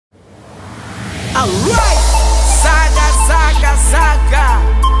Alright, saga, saga, saga.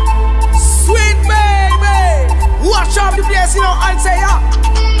 Sweet baby, watch out the place, you know, I'll say ya.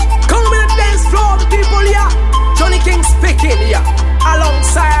 Come in the dance floor, the people here. Johnny King speaking here,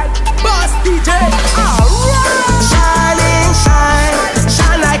 alongside Boss DJ. Alright, shining, shine,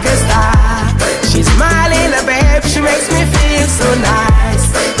 shine like a star. She's smiling, a babe, she makes me feel so nice.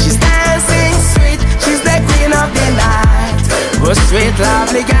 She's dancing sweet, she's the queen of the night. Oh sweet,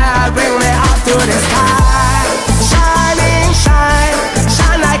 lovely girl, bring me up to the sky. Shining, shine,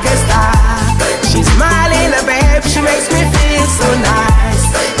 shine like a star. She's smiling, a babe, she makes me feel so nice.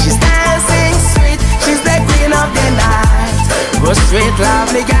 She's dancing sweet, she's the queen of the night. Oh sweet,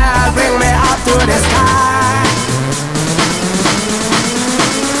 lovely girl, bring me up to the sky.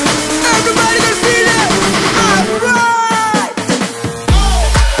 Everybody can feel it. Alright.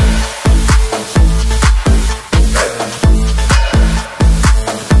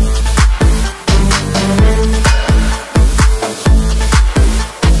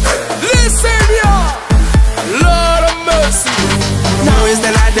 Listen, y'all. Lord of mercy. Now is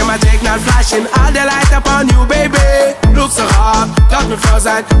the light, the magic not flashing. All the light upon you, baby. Look so hot, got me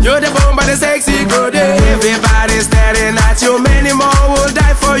frozen. You're the bomba, the sexy goodie. Everybody's staring at you. Many more will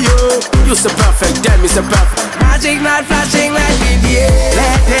die for you. You so perfect, damn, so perfect. Magic night flashing like Deejay.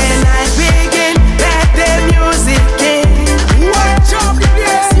 Let the night begin, let the music in. Watch out the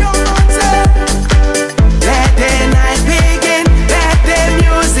place, you know what I'm saying? Let the night begin, let the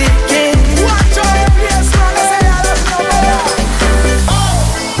music in. Watch out the place, man, I say I love you.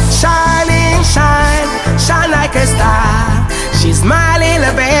 Shining, shine, shine like a star. She's smiling,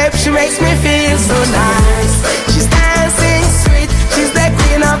 a babe, she makes me feel so nice. She's dancing sweet, she's the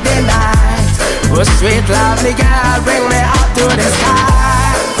queen of the night. Oh sweet, lovely girl, bring me up to the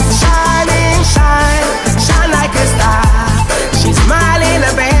sky. Shining, shine, shine like a star. She's smiling,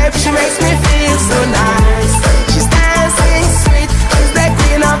 a babe, she makes me feel so nice. She's dancing sweet, she's the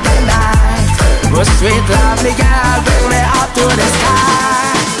queen of the night. Oh sweet, lovely girl, bring me up to the sky.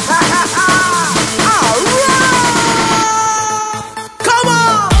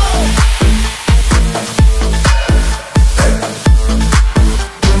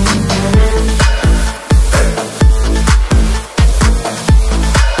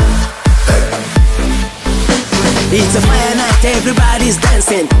 It's a fire night, everybody's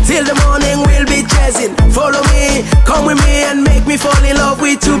dancing. Till the morning we'll be jazzing. Follow me, come with me and make me fall in love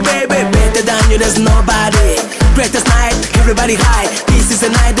with you, baby. Better than you, there's nobody. Greatest night, everybody high. This is the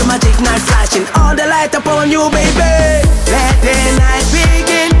night, the magic night flashing. All the light upon you, baby. Let the night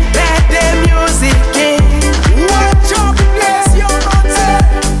begin, let the music in. Watch out the place, you know what I'm saying?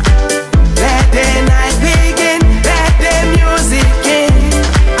 Let the night begin, let the music in.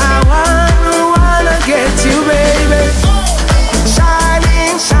 I wanna get you, baby.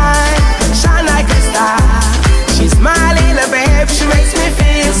 Shining, shine, shine like a star. She's smiling, a babe, she makes me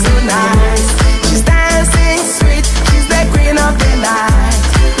feel so nice. She's dancing sweet, she's the queen of the night.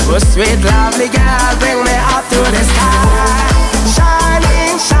 Oh sweet, lovely girl, bring me up to the sky.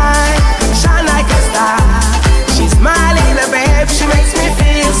 Shining, shine, shine like a star. She's smiling, a babe, she makes me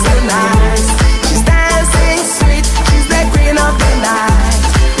feel so nice. She's dancing sweet, she's the queen of the night.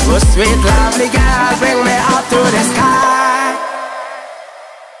 Oh sweet, lovely girl,